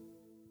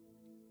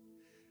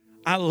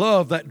 I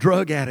love that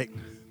drug addict,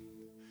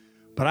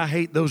 but I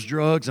hate those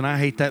drugs and I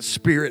hate that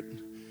spirit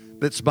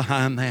that's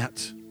behind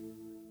that.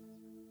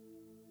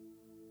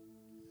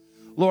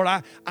 Lord,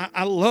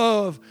 I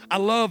love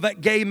that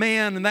gay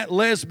man and that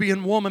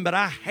lesbian woman, but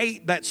I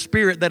hate that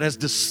spirit that has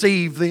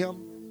deceived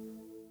them.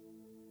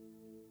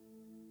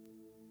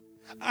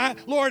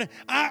 Lord,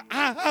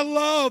 I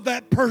love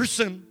that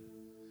person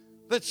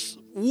that's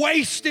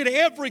wasted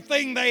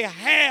everything they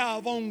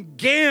have on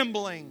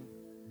gambling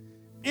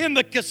in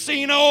the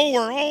casino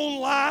or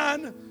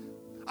online.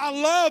 I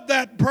love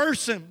that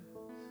person,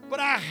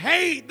 but I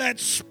hate that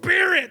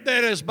spirit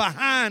that is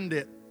behind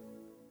it,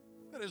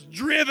 that has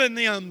driven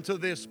them to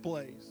this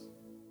place.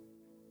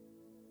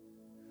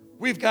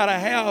 We've got to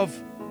have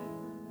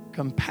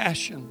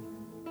compassion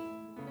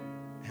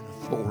and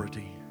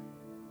authority.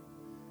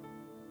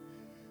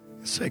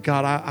 Say,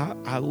 God,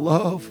 I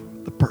love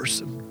the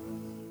person,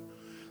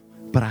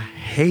 but I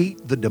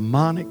hate the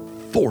demonic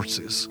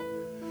forces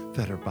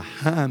that are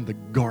behind the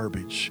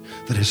garbage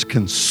that is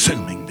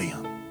consuming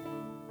them.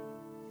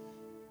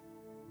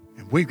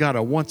 And we've got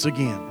to once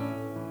again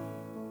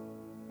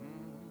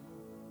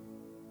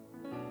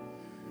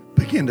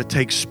begin to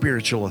take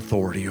spiritual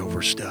authority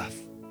over stuff.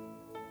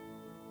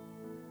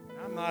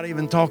 I'm not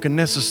even talking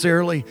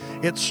necessarily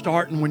it's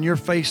starting when you're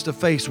face to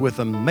face with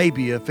them.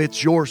 Maybe if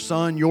it's your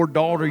son, your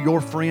daughter,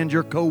 your friend,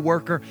 your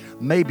co-worker,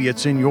 maybe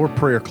it's in your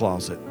prayer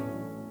closet.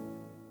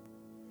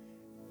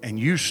 And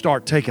you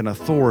start taking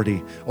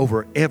authority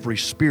over every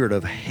spirit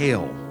of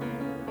hell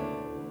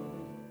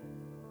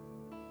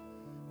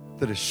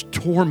that is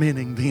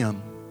tormenting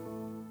them,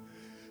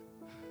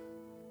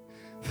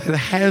 that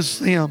has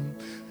them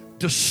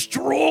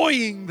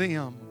destroying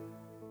them.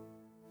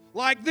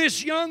 Like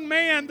this young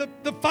man,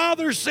 the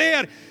father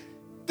said,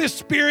 this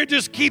spirit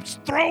just keeps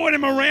throwing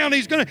him around.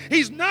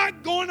 He's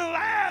not going to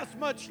last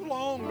much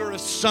longer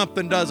if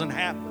something doesn't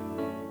happen.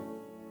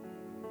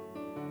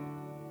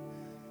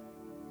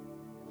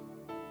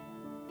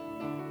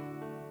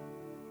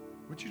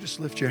 Would you just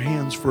lift your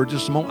hands for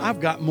just a moment?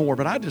 I've got more,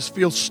 but I just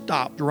feel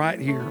stopped right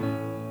here.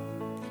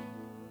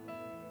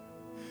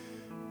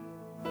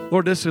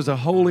 Lord, this is a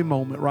holy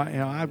moment right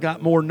now. I've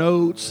got more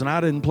notes, and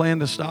I didn't plan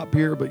to stop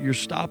here, but you're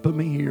stopping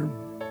me here.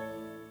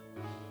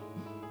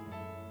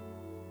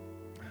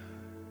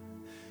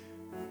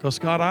 Because,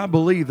 God, I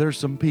believe there's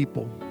some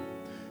people,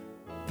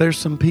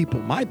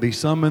 might be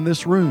some in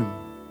this room,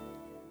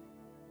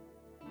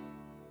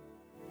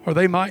 or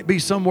they might be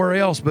somewhere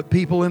else, but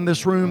people in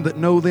this room that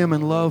know them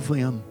and love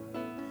them.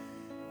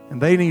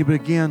 And they need to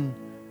begin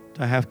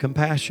to have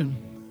compassion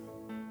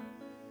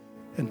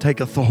and take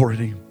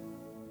authority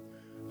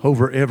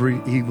over every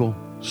evil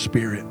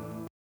spirit.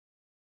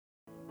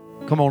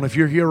 Come on, if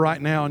you're here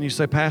right now and you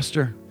say,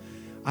 Pastor,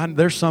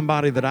 there's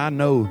somebody that I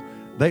know,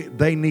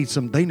 they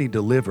need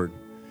delivered.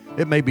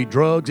 It may be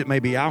drugs. It may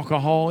be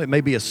alcohol. It may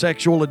be a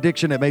sexual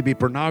addiction. It may be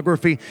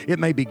pornography. It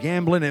may be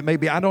gambling. It may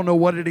be, I don't know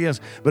what it is.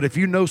 But if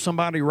you know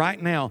somebody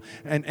right now,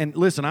 and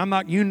listen,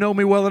 you know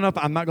me well enough.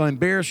 I'm not going to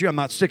embarrass you. I'm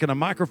not sticking a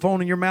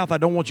microphone in your mouth. I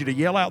don't want you to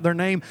yell out their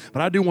name,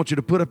 but I do want you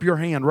to put up your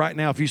hand right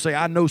now. If you say,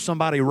 I know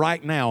somebody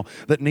right now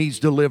that needs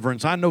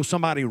deliverance. I know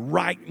somebody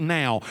right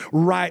now.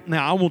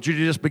 I want you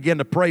to just begin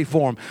to pray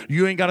for them.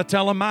 You ain't got to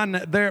tell them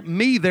their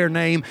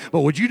name, but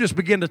would you just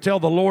begin to tell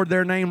the Lord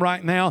their name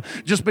right now?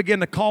 Just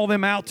begin to call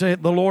them out to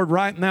the Lord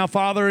right now.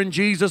 Father, in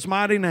Jesus'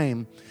 mighty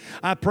name,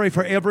 I pray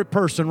for every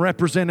person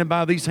represented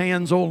by these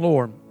hands, oh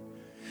Lord.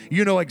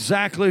 You know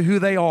exactly who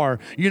they are.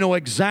 You know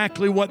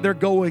exactly what they're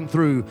going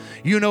through.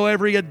 You know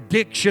every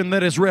addiction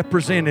that is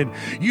represented.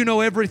 You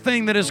know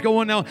everything that is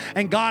going on.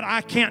 And God,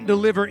 I can't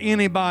deliver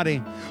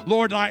anybody.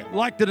 Lord,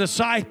 like the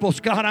disciples,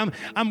 God,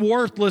 I'm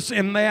worthless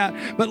in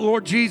that. But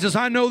Lord Jesus,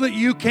 I know that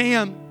you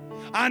can.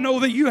 I know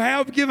that you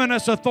have given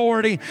us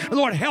authority.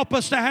 Lord, help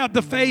us to have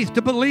the faith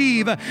to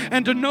believe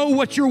and to know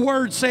what your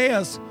word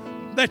says,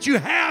 that you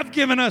have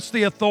given us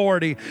the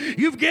authority.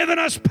 You've given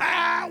us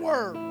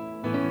power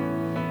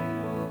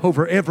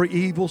over every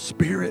evil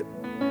spirit.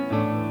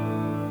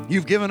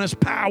 You've given us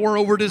power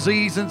over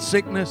disease and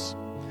sickness.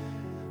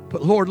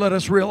 But Lord, let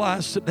us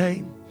realize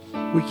today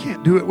we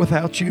can't do it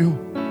without you.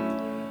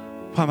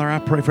 Father, I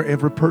pray for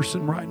every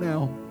person right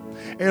now.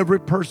 Every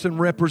person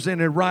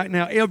represented right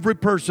now, every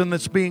person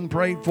that's being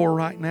prayed for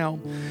right now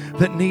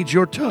that needs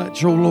your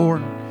touch, oh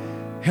Lord,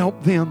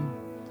 help them.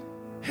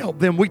 Help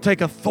them. We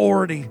take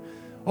authority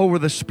over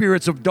the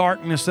spirits of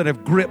darkness that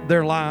have gripped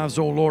their lives,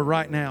 oh Lord,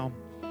 right now.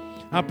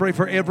 I pray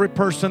for every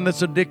person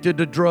that's addicted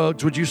to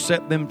drugs. Would you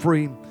set them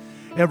free?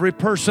 Every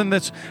person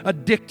that's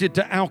addicted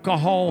to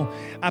alcohol,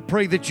 I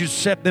pray that you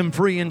set them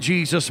free in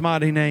Jesus'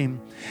 mighty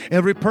name.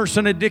 Every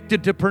person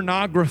addicted to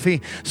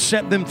pornography,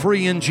 set them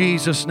free in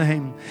Jesus'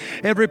 name.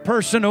 Every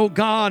person, oh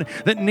God,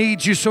 that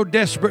needs you so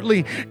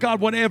desperately,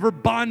 God, whatever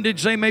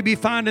bondage they may be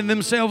finding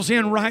themselves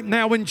in right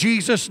now, in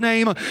Jesus'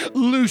 name,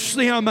 loose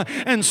them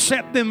and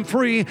set them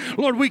free.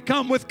 Lord, we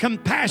come with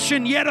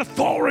compassion yet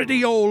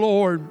authority, oh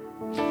Lord.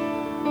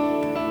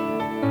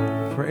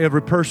 For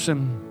every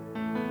person,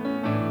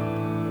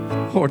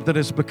 Lord, that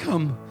has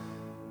become,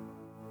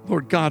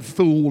 Lord God,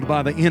 fooled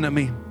by the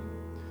enemy,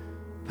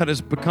 that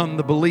has become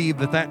to believe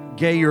that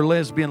gay or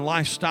lesbian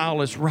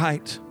lifestyle is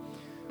right,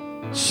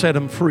 set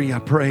them free, I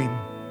pray.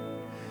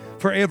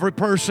 For every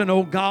person,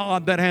 oh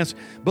God, that has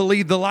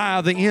believed the lie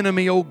of the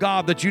enemy, oh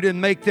God, that you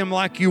didn't make them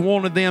like you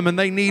wanted them and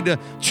they need to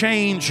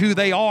change who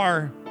they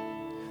are.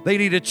 They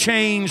need to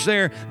change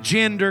their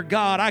gender,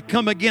 God. I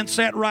come against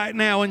that right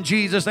now in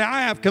Jesus' name.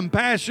 I have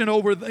compassion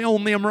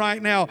on them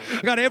right now.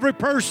 God, every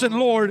person,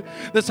 Lord,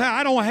 that's how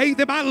I don't hate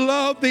them. I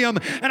love them.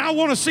 And I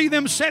want to see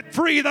them set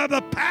free by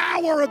the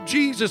power of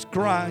Jesus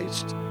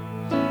Christ.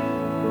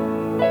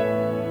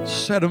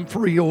 Set them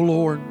free, oh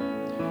Lord.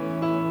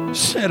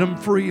 Set them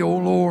free, oh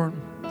Lord.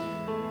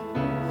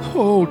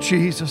 Oh,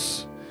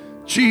 Jesus.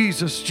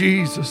 Jesus,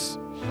 Jesus.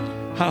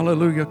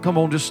 Hallelujah. Come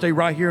on, just stay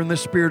right here in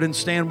this spirit and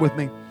stand with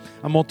me.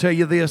 I'm going to tell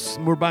you this.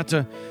 We're about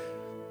to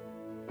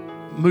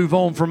move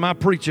on from my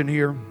preaching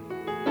here.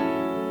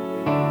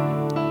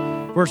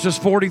 Verses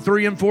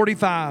 43 and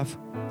 45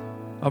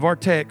 of our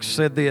text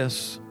said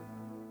this.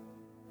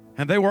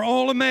 And they were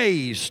all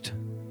amazed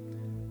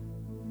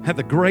at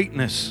the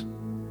greatness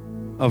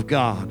of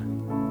God.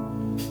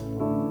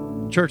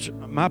 Church,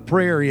 my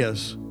prayer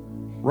is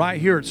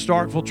right here at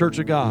Starkville Church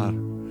of God,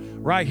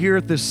 right here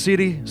at this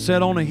city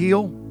set on a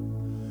hill,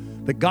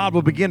 that God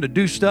will begin to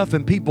do stuff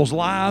in people's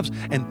lives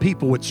and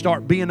people would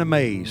start being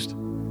amazed.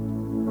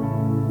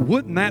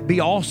 Wouldn't that be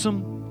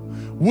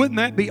awesome? Wouldn't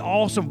that be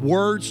awesome?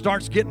 Word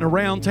starts getting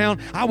around town.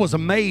 I was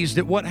amazed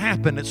at what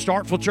happened at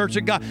Starkville Church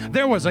of God.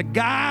 There was a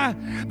guy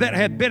that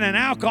had been an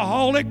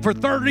alcoholic for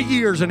 30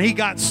 years and he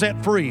got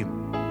set free.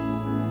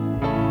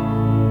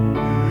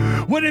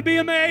 Wouldn't it be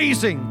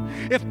amazing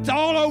if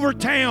all over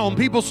town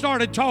people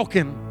started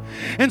talking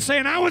and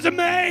saying, I was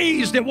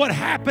amazed at what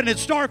happened at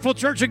Starkville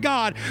Church of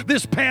God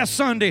this past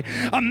Sunday.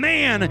 A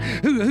man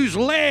whose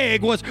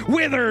leg was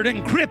withered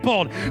and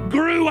crippled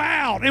grew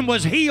out and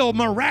was healed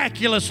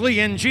miraculously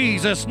in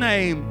Jesus'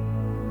 name.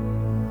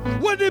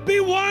 Wouldn't it be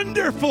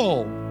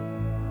wonderful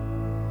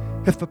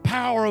if the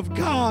power of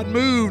God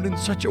moved in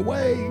such a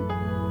way?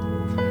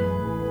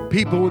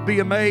 People would be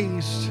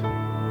amazed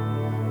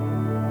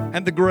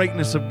at the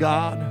greatness of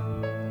God.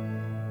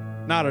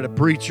 Not at a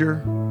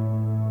preacher,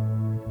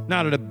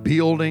 not at a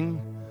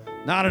building,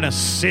 not at a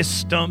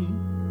system,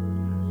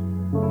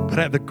 but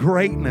at the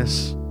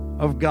greatness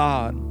of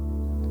God.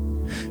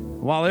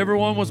 While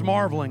everyone was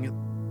marveling at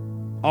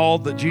all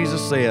that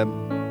Jesus said,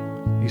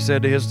 he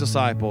said to his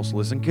disciples,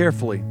 listen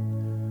carefully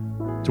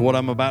to what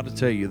I'm about to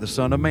tell you. The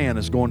Son of Man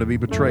is going to be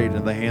betrayed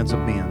into the hands of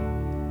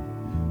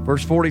men.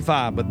 Verse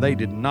 45, but they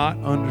did not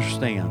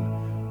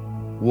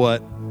understand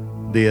what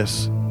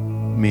this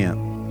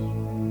meant.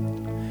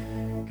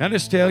 Can I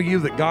just tell you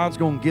that God's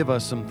going to give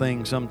us some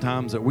things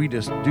sometimes that we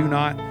just do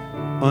not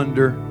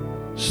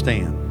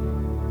understand.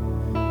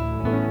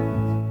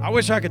 I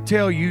wish I could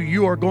tell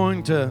you are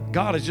going to,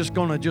 God is just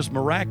going to just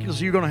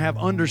miraculously, you're going to have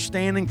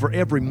understanding for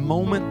every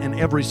moment and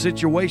every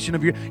situation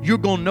of you're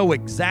going to know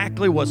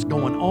exactly what's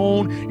going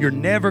on. You're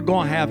never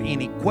going to have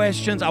any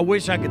questions. I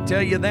wish I could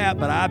tell you that,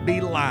 but I'd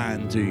be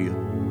lying to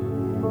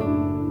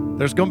you.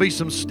 There's going to be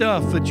some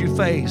stuff that you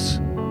face,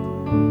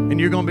 and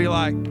you're going to be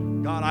like,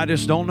 God, I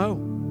just don't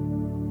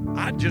know.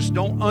 I just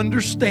don't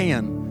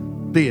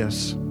understand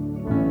this.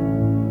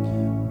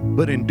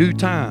 But in due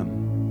time,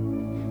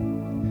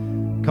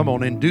 come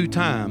on, in due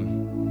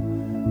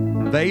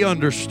time, they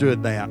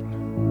understood that.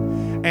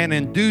 And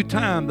in due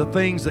time, the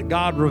things that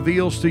God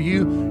reveals to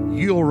you,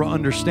 you'll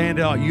understand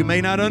it all. You may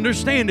not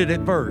understand it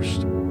at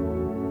first,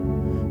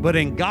 but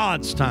in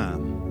God's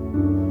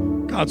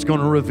time, God's going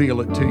to reveal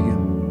it to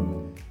you.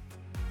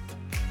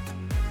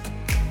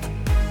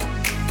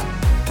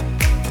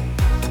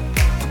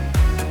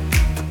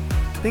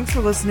 Thanks for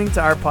listening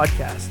to our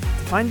podcast. To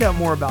find out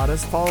more about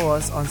us, follow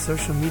us on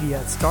social media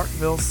at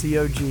Starkville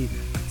COG.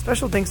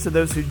 Special thanks to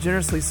those who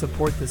generously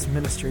support this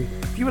ministry.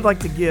 If you would like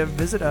to give,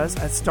 visit us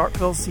at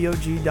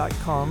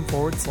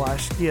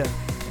starkvillecog.com/give.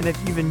 And if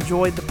you've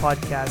enjoyed the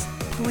podcast,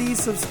 please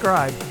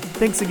subscribe.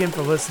 Thanks again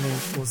for listening.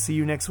 We'll see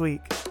you next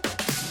week.